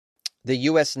The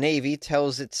U.S. Navy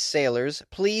tells its sailors,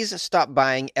 please stop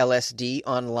buying LSD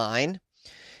online.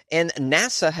 And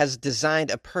NASA has designed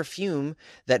a perfume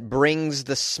that brings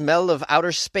the smell of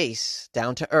outer space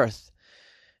down to Earth.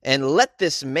 And let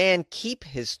this man keep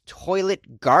his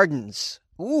toilet gardens.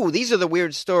 Ooh, these are the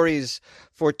weird stories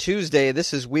for Tuesday.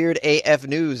 This is Weird AF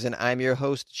News, and I'm your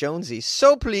host, Jonesy.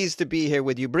 So pleased to be here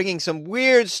with you, bringing some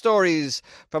weird stories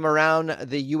from around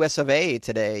the US of A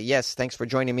today. Yes, thanks for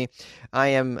joining me. I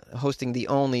am hosting the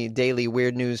only daily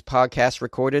weird news podcast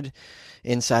recorded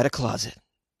inside a closet.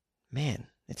 Man,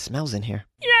 it smells in here.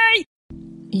 Yay!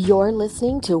 You're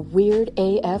listening to Weird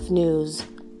AF News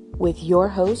with your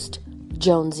host,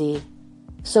 Jonesy.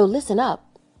 So listen up.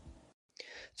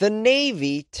 The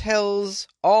Navy tells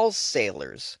all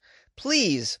sailors,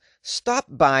 please stop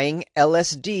buying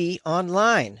LSD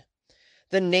online.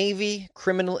 The Navy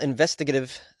Criminal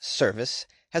Investigative Service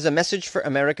has a message for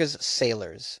America's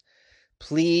sailors.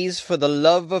 Please, for the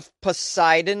love of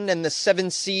Poseidon and the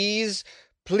seven seas,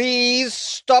 please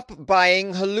stop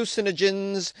buying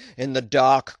hallucinogens in the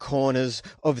dark corners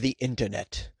of the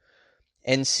internet.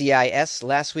 NCIS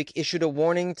last week issued a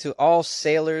warning to all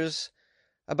sailors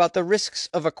about the risks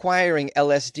of acquiring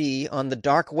LSD on the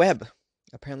dark web.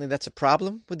 Apparently that's a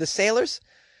problem with the sailors.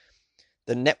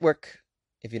 The network,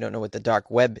 if you don't know what the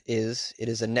dark web is, it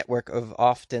is a network of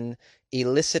often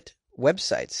illicit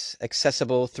websites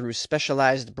accessible through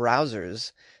specialized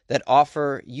browsers that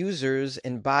offer users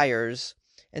and buyers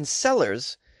and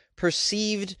sellers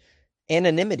perceived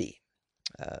anonymity.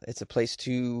 It's a place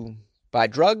to buy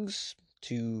drugs,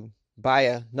 to buy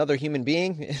another human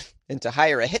being, and to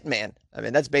hire a hitman. I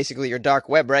mean, that's basically your dark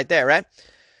web right there, right?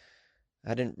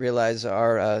 I didn't realize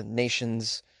our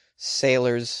nation's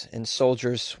sailors and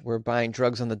soldiers were buying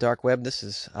drugs on the dark web. This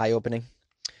is eye-opening.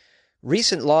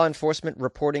 Recent law enforcement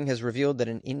reporting has revealed that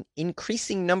an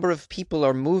increasing number of people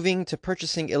are moving to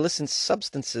purchasing illicit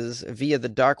substances via the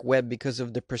dark web because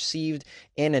of the perceived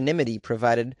anonymity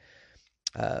provided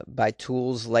by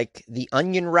tools like the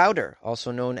Onion Router,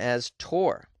 also known as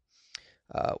Tor.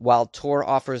 While Tor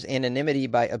offers anonymity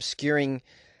by obscuring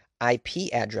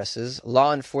IP addresses,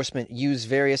 law enforcement use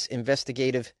various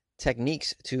investigative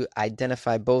techniques to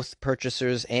identify both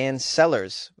purchasers and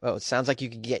sellers. Oh, it sounds like you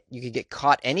could get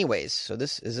caught anyways. So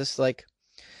is this like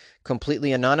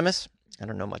completely anonymous? I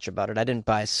don't know much about it. I didn't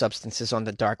buy substances on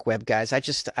the dark web, guys. I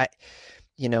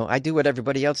do what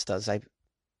everybody else does. I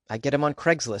get them on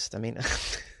Craigslist. I mean,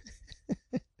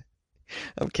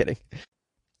 I'm kidding.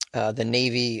 The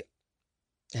Navy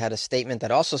had a statement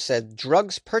that also said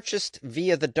drugs purchased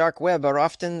via the dark web are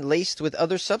often laced with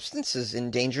other substances in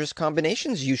dangerous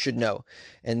combinations you should know,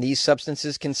 and these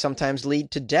substances can sometimes lead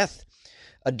to death.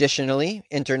 Additionally,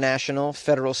 international,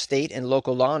 federal, state, and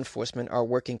local law enforcement are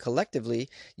working collectively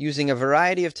using a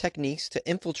variety of techniques to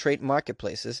infiltrate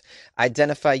marketplaces,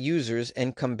 identify users,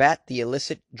 and combat the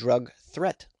illicit drug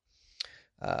threat.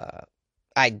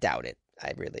 I doubt it.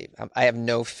 I have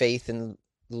no faith in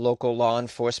local law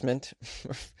enforcement,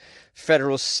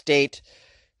 federal, state,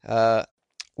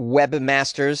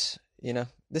 webmasters. You know,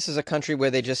 this is a country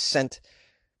where they just sent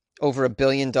over $1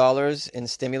 billion in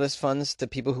stimulus funds to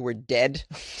people who were dead.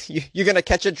 You're going to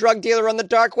catch a drug dealer on the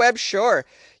dark web? Sure.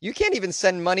 You can't even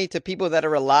send money to people that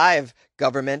are alive,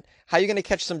 government. How are you going to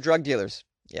catch some drug dealers?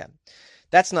 Yeah,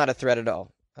 that's not a threat at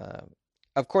all.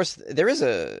 Of course, there is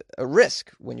a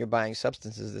risk when you're buying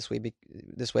substances this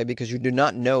way because you do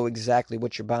not know exactly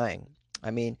what you're buying.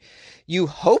 I mean, you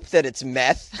hope that it's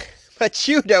meth, but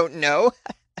you don't know.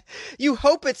 You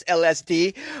hope it's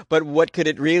LSD, but what could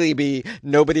it really be?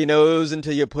 Nobody knows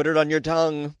until you put it on your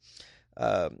tongue.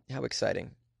 How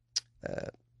exciting.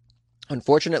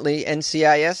 Unfortunately,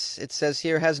 NCIS, it says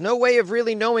here, has no way of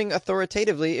really knowing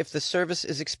authoritatively if the service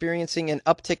is experiencing an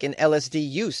uptick in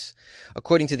LSD use.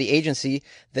 According to the agency,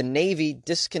 the Navy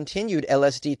discontinued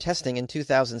LSD testing in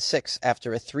 2006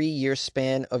 after a 3-year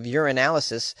span of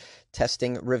urinalysis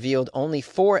testing revealed only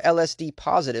 4 LSD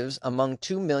positives among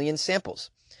 2 million samples.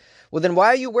 Well, then why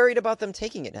are you worried about them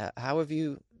taking it? How have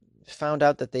you found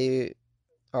out that they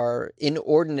are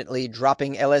inordinately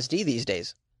dropping LSD these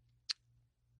days?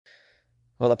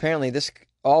 Well, apparently this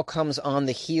all comes on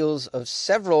the heels of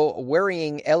several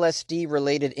worrying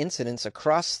LSD-related incidents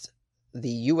across the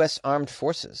U.S. Armed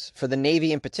Forces. For the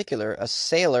Navy in particular, a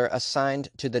sailor assigned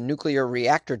to the nuclear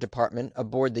reactor department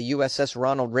aboard the USS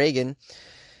Ronald Reagan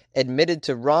admitted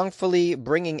to wrongfully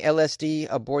bringing LSD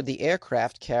aboard the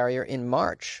aircraft carrier in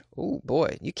March. Oh,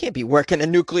 boy, you can't be working a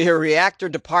nuclear reactor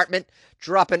department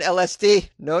dropping LSD.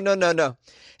 No.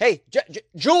 Hey,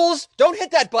 Jules, don't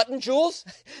hit that button, Jules.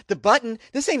 The button?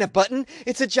 This ain't a button.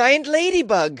 It's a giant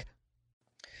ladybug.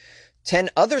 10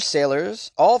 other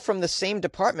sailors, all from the same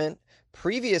department,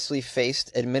 previously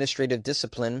faced administrative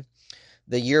discipline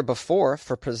the year before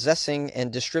for possessing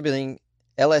and distributing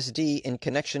LSD in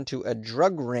connection to a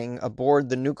drug ring aboard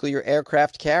the nuclear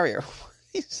aircraft carrier.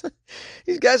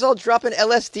 These guys all dropping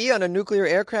LSD on a nuclear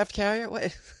aircraft carrier?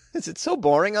 What? Is it so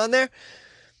boring on there?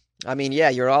 I mean, yeah,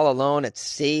 you're all alone at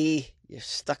sea. You're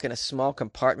stuck in a small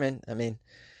compartment. I mean,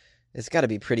 it's got to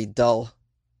be pretty dull.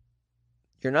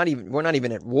 We're not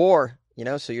even at war,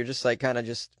 so you're just like kind of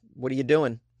just, what are you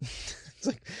doing? It's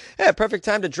like, yeah, perfect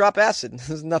time to drop acid.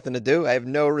 There's nothing to do. I have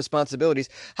no responsibilities.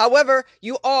 However,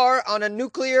 you are on a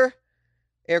nuclear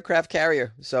aircraft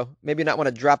carrier, so maybe not want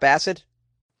to drop acid.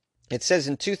 It says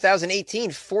in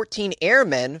 2018, 14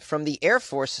 airmen from the Air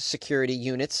Force security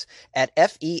units at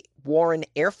F.E. Warren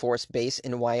Air Force Base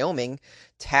in Wyoming,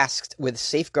 tasked with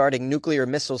safeguarding nuclear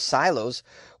missile silos,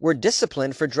 were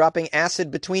disciplined for dropping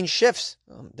acid between shifts.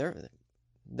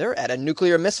 They're at a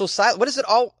nuclear missile silo. What is it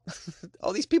all?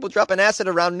 All these people dropping acid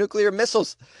around nuclear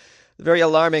missiles. Very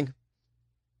alarming.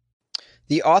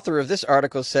 The author of this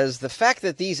article says the fact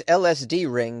that these LSD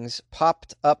rings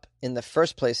popped up in the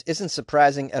first place isn't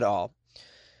surprising at all.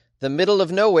 The middle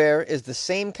of nowhere is the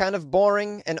same kind of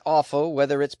boring and awful,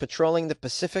 whether it's patrolling the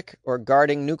Pacific or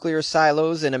guarding nuclear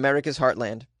silos in America's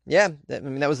heartland. Yeah, that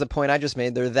was the point I just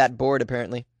made. They're that bored,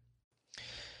 apparently.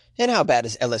 And how bad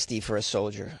is LSD for a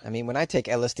soldier? I mean, when I take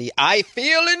LSD, I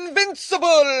feel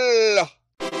invincible!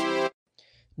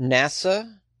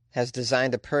 NASA has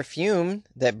designed a perfume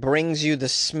that brings you the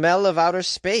smell of outer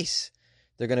space.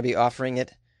 They're going to be offering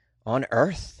it on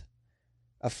Earth.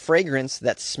 A fragrance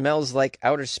that smells like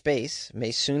outer space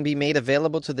may soon be made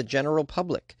available to the general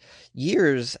public,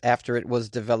 years after it was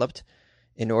developed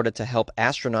in order to help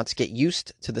astronauts get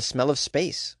used to the smell of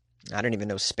space. I don't even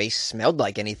know space smelled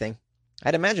like anything.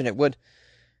 I'd imagine it would.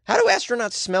 How do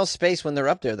astronauts smell space when they're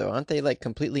up there, though? Aren't they like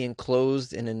completely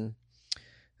enclosed in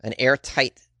an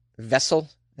airtight vessel?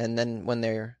 And then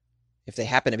if they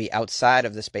happen to be outside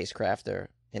of the spacecraft, they're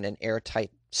in an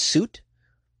airtight suit,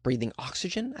 breathing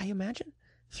oxygen, I imagine,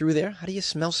 through there. How do you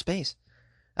smell space?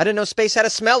 I didn't know space had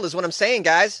a smell, is what I'm saying,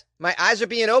 guys. My eyes are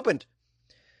being opened.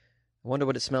 I wonder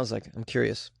what it smells like. I'm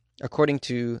curious. According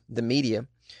to the media,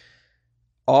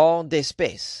 Eau de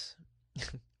Space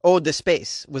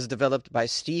was developed by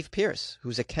Steve Pierce,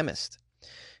 who's a chemist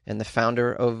and the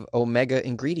founder of Omega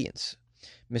Ingredients.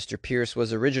 Mr. Pierce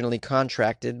was originally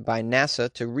contracted by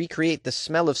NASA to recreate the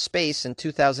smell of space in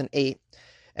 2008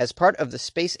 as part of the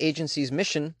space agency's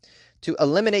mission to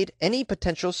eliminate any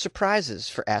potential surprises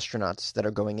for astronauts that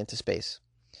are going into space.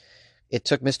 It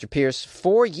took Mr. Pierce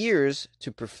 4 years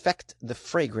to perfect the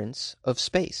fragrance of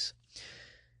space.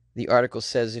 The article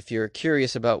says if you're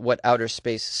curious about what outer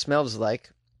space smells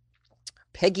like,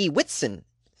 Peggy Whitson,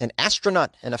 an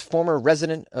astronaut and a former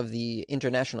resident of the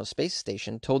International Space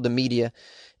Station, told the media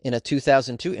in a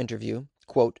 2002 interview,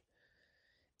 quote,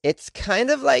 "It's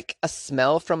kind of like a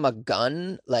smell from a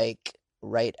gun, like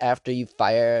right after you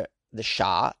fire the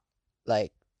shot.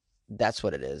 Like, that's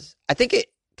what it is. I think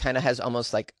it kind of has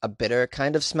almost like a bitter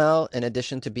kind of smell in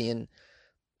addition to being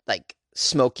like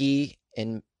smoky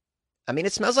and, I mean,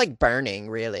 it smells like burning,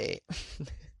 really."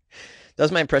 That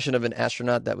was my impression of an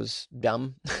astronaut that was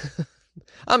dumb.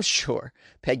 I'm sure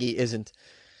Peggy isn't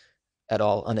at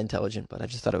all unintelligent, but I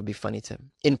just thought it would be funny to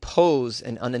impose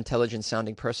an unintelligent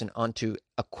sounding person onto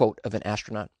a quote of an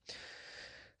astronaut.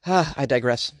 I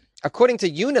digress. According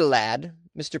to Unilad,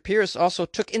 Mr. Pierce also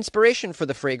took inspiration for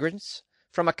the fragrance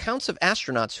from accounts of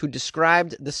astronauts who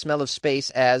described the smell of space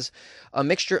as a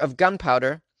mixture of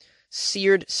gunpowder,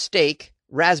 seared steak,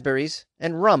 raspberries,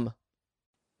 and rum.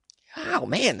 Oh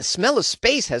man, the smell of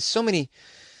space has so many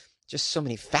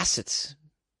facets,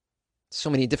 so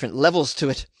many different levels to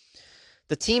it.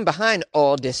 The team behind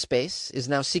Eau de Space is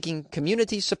now seeking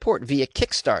community support via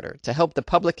Kickstarter to help the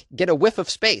public get a whiff of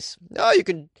space. Oh, you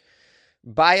can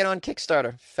buy it on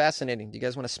Kickstarter. Fascinating. Do you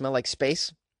guys want to smell like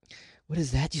space? What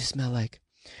is that you smell like?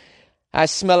 I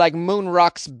smell like moon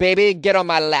rocks, baby. Get on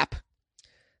my lap.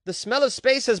 The smell of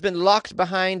space has been locked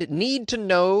behind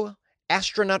need-to-know,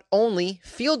 astronaut-only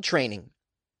field training,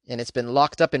 and it's been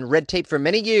locked up in red tape for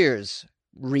many years,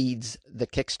 reads the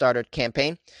Kickstarter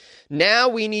campaign. Now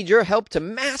we need your help to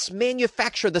mass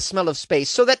manufacture the smell of space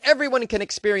so that everyone can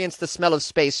experience the smell of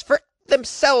space for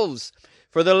themselves,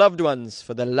 for their loved ones,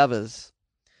 for their lovers.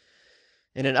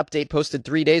 In an update posted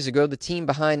 3 days ago, the team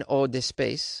behind Eau de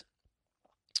Space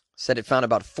said it found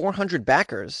about 400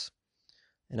 backers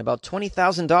and about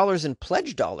 $20,000 in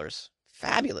pledge dollars.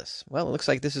 Fabulous. Well, it looks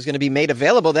like this is going to be made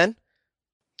available then.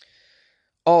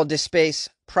 Eau de Space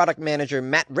product manager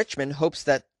Matt Richmond hopes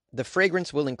that the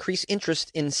fragrance will increase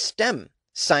interest in STEM,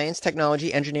 Science,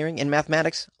 technology, engineering, and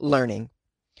mathematics learning.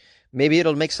 Maybe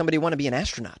it'll make somebody want to be an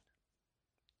astronaut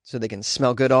so they can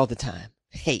smell good all the time.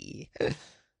 Hey.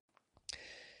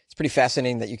 It's pretty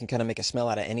fascinating that you can kind of make a smell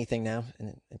out of anything now,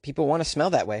 and people want to smell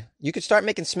that way. You could start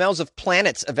making smells of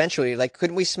planets eventually. Like,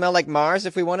 couldn't we smell like Mars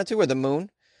if we wanted to, or the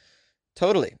moon?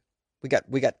 Totally. We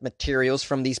got materials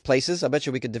from these places. I bet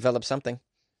you we could develop something.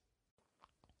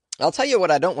 I'll tell you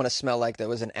what I don't want to smell like,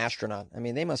 though, as an astronaut. I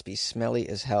mean, they must be smelly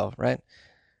as hell, right?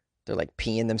 They're like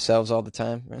peeing themselves all the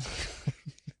time.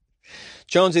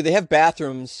 Jonesy, they have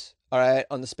bathrooms, all right,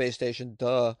 on the space station.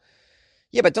 Duh.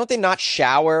 Yeah, but don't they not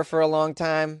shower for a long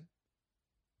time?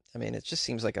 I mean, it just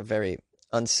seems like a very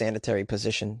unsanitary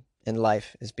position in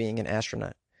life as being an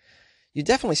astronaut. You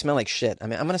definitely smell like shit. I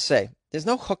mean, I'm going to say, there's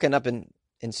no hooking up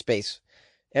in space.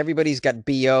 Everybody's got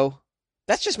BO.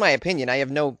 That's just my opinion. I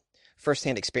have no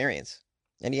firsthand experience.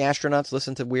 Any astronauts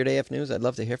listen to Weird AF News? I'd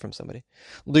love to hear from somebody.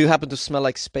 Do you happen to smell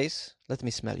like space? Let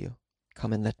me smell you.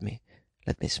 Come and let me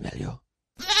smell you.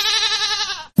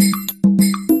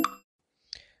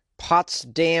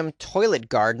 Potsdam toilet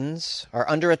gardens are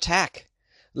under attack.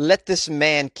 Let this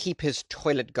man keep his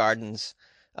toilet gardens.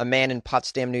 A man in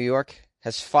Potsdam, New York,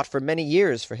 has fought for many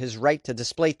years for his right to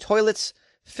display toilets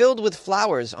filled with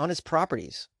flowers on his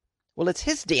properties. Well, it's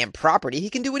his damn property. He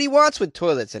can do what he wants with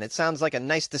toilets, and it sounds like a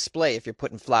nice display if you're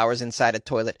putting flowers inside a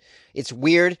toilet. It's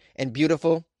weird and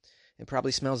beautiful. It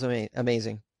probably smells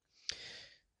amazing.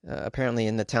 Apparently,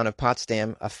 in the town of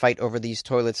Potsdam, a fight over these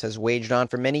toilets has waged on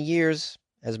for many years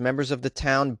as members of the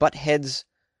town butt heads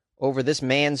over this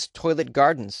man's toilet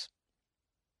gardens.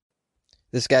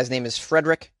 This guy's name is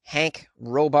Frederick Hank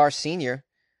Robar Sr.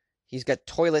 He's got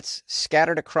toilets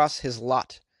scattered across his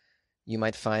lot. You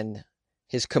might find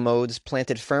his commodes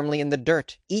planted firmly in the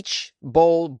dirt, each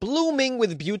bowl blooming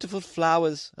with beautiful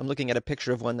flowers. I'm looking at a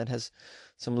picture of one that has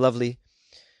some lovely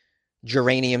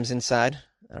geraniums inside.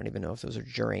 I don't even know if those are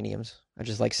geraniums. I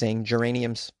just like saying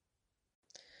geraniums.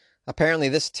 Apparently,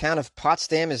 this town of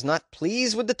Potsdam is not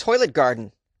pleased with the toilet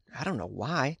garden. I don't know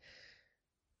why.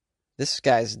 This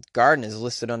guy's garden is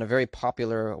listed on a very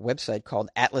popular website called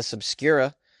Atlas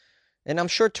Obscura, and I'm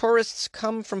sure tourists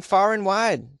come from far and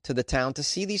wide to the town to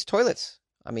see these toilets.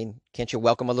 I mean, can't you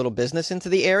welcome a little business into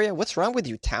the area? What's wrong with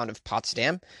you, town of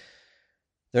Potsdam?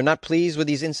 They're not pleased with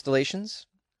these installations.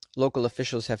 Local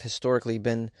officials have historically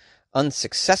been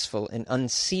unsuccessful in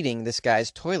unseating this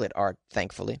guy's toilet art,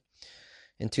 thankfully.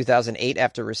 In 2008,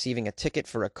 after receiving a ticket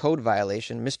for a code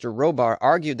violation, Mr. Robar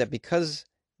argued that because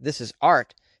this is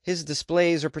art, his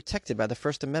displays are protected by the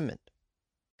First Amendment.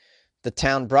 The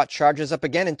town brought charges up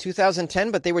again in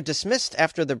 2010, but they were dismissed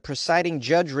after the presiding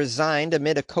judge resigned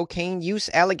amid a cocaine use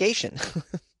allegation.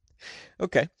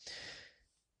 Okay.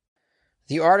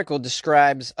 The article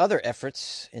describes other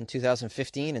efforts in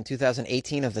 2015 and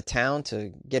 2018 of the town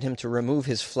to get him to remove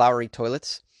his flowery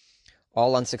toilets,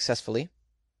 all unsuccessfully.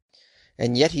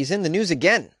 And yet he's in the news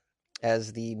again.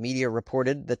 As the media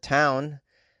reported, the town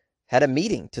had a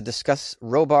meeting to discuss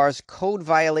Robar's code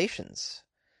violations.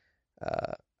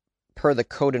 Per the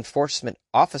code enforcement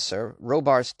officer,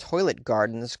 Robar's toilet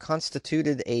gardens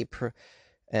constituted a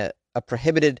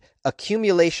prohibited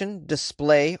accumulation,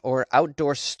 display, or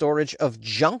outdoor storage of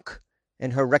junk,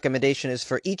 and her recommendation is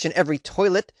for each and every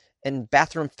toilet and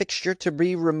bathroom fixture to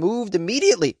be removed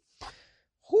immediately.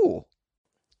 Whew.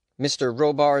 Mr.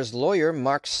 Robar's lawyer,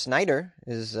 Mark Snyder,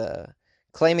 is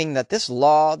claiming that this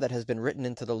law that has been written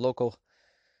into the local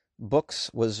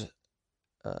books was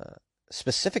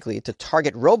specifically to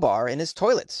target Robar and his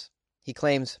toilets. He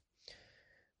claims,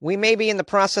 "We may be in the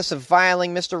process of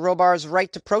violating Mr. Robar's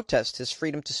right to protest, his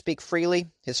freedom to speak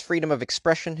freely, his freedom of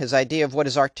expression, his idea of what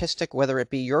is artistic, whether it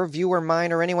be your view or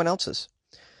mine or anyone else's."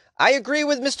 I agree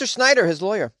with Mr. Snyder, his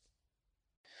lawyer.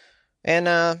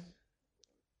 And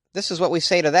this is what we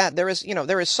say to that. There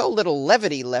is so little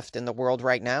levity left in the world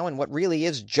right now, and what really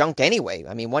is junk anyway.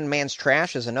 I mean, one man's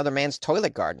trash is another man's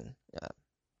toilet garden.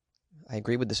 I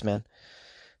agree with this man.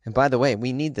 And by the way,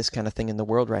 we need this kind of thing in the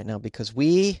world right now because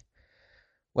the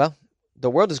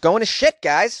world is going to shit,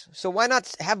 guys. So why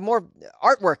not have more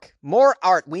artwork, more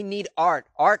art? We need art.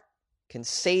 Art can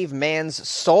save man's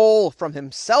soul from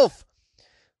himself.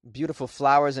 Beautiful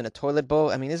flowers in a toilet bowl.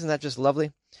 I mean, isn't that just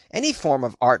lovely? Any form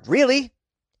of art, really.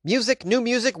 Music, new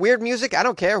music, weird music, I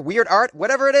don't care. Weird art,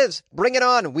 whatever it is, bring it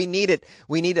on. We need it.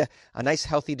 We need a nice,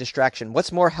 healthy distraction.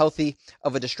 What's more healthy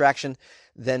of a distraction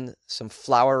than some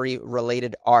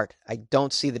flowery-related art? I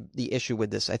don't see the issue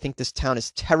with this. I think this town is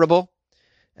terrible,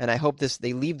 and I hope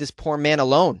they leave this poor man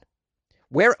alone.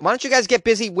 Why don't you guys get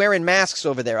busy wearing masks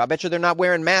over there? I bet you they're not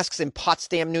wearing masks in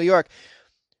Potsdam, New York.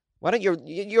 Why don't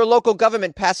your local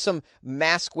government pass some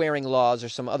mask-wearing laws or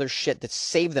some other shit that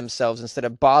save themselves instead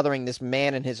of bothering this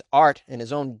man and his art in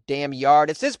his own damn yard?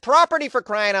 It's his property, for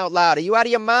crying out loud. Are you out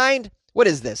of your mind? What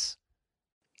is this?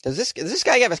 Does this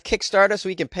guy have a Kickstarter so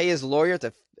he can pay his lawyer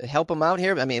to help him out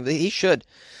here? I mean, he should.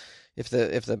 If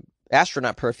the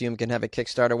astronaut perfume can have a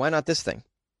Kickstarter, why not this thing?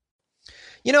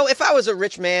 You know, if I was a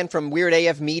rich man from Weird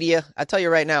AF Media, I tell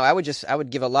you right now, I would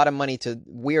give a lot of money to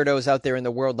weirdos out there in the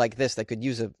world like this that could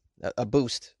use a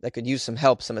boost, that could use some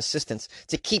help, some assistance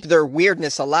to keep their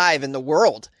weirdness alive in the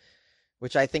world,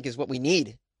 which I think is what we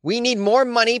need. We need more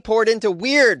money poured into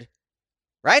weird,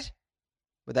 right?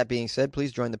 With that being said,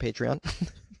 please join the Patreon.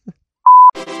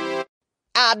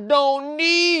 I don't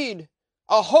need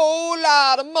a whole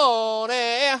lot of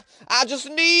money. I just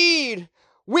need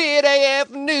Weird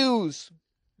AF News.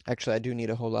 Actually, I do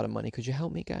need a whole lot of money. Could you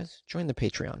help me, guys? Join the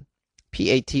Patreon.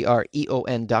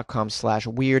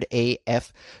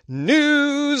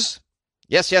 patreon.com/WeirdAFNews.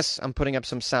 Yes, I'm putting up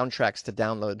some soundtracks to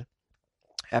download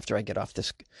after I get off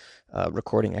this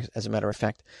recording, as a matter of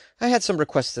fact. I had some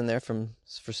requests in there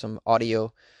for some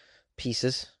audio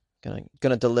pieces.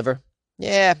 Gonna deliver.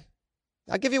 Yeah,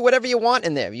 I'll give you whatever you want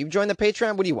in there. You join the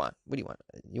Patreon, what do you want? What do you want?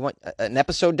 You want an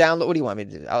episode download? What do you want me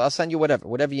to do? I'll send you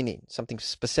whatever you need. Something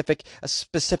specific, a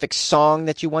specific song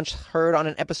that you once heard on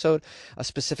an episode, a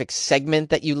specific segment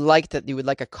that you liked that you would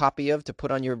like a copy of to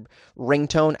put on your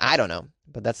ringtone. I don't know,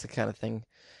 but that's the kind of thing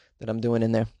that I'm doing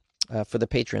in there for the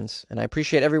patrons, and I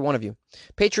appreciate every one of you.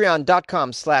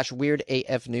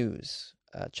 Patreon.com/WeirdAFNews.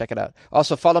 Check it out.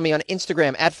 Also, follow me on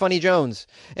Instagram @FunnyJones.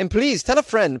 And please tell a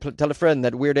friend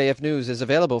that Weird AF News is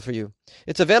available for you.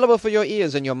 It's available for your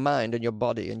ears and your mind and your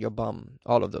body and your bum.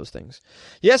 All of those things.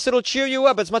 Yes, it'll cheer you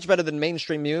up. It's much better than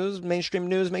mainstream news. Mainstream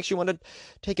news makes you want to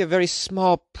take a very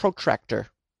small protractor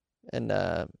and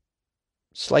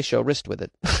slice your wrist with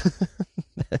it.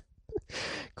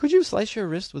 Could you slice your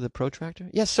wrist with a protractor?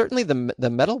 Yes, certainly the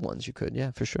metal ones you could.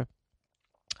 Yeah, for sure.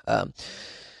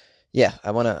 Yeah,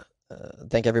 I want to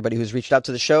thank everybody who's reached out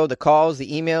to the show, the calls,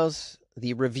 the emails,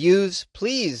 the reviews.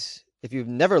 Please, if you've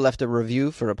never left a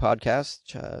review for a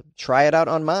podcast, try it out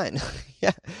on mine.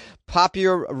 Yeah, pop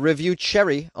your review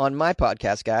cherry on my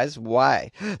podcast, guys.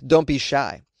 Why? Don't be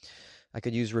shy. I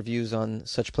could use reviews on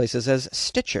such places as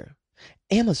Stitcher,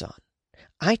 Amazon,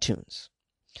 iTunes,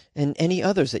 and any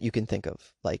others that you can think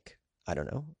of, like, I don't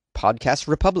know, Podcast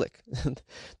Republic.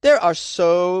 There are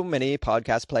so many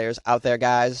podcast players out there,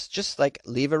 guys. Just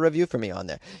leave a review for me on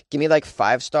there. Give me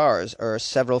 5 stars or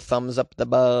several thumbs up.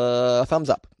 Thumbs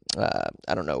up.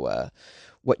 I don't know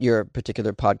what your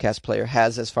particular podcast player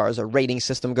has as far as a rating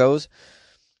system goes.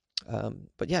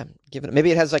 But yeah, give it.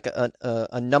 Maybe it has a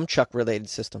nunchuck related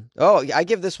system. Oh, I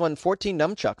give this one 14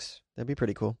 nunchucks. That'd be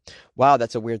pretty cool. Wow,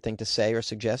 that's a weird thing to say or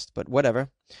suggest, but whatever.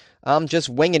 I'm just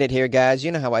winging it here, guys.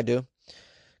 You know how I do.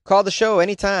 Call the show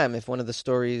anytime if one of the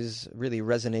stories really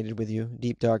resonated with you,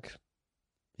 deep, dark,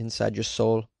 inside your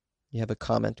soul. You have a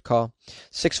comment, call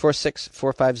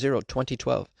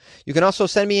 646-450-2012. You can also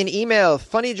send me an email,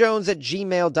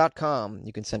 funnyjones@gmail.com.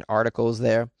 You can send articles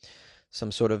there,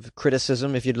 some sort of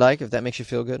criticism if you'd like, if that makes you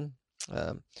feel good.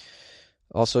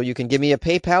 Also, you can give me a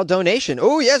PayPal donation.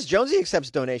 Oh, yes, Jonesy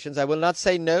accepts donations. I will not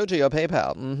say no to your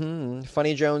PayPal.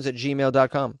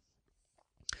 Funnyjones@gmail.com.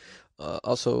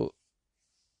 Also,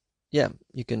 yeah,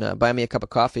 you can buy me a cup of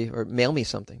coffee or mail me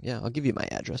something. Yeah, I'll give you my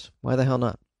address. Why the hell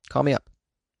not? Call me up.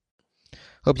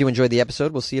 Hope you enjoyed the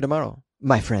episode. We'll see you tomorrow,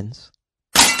 my friends.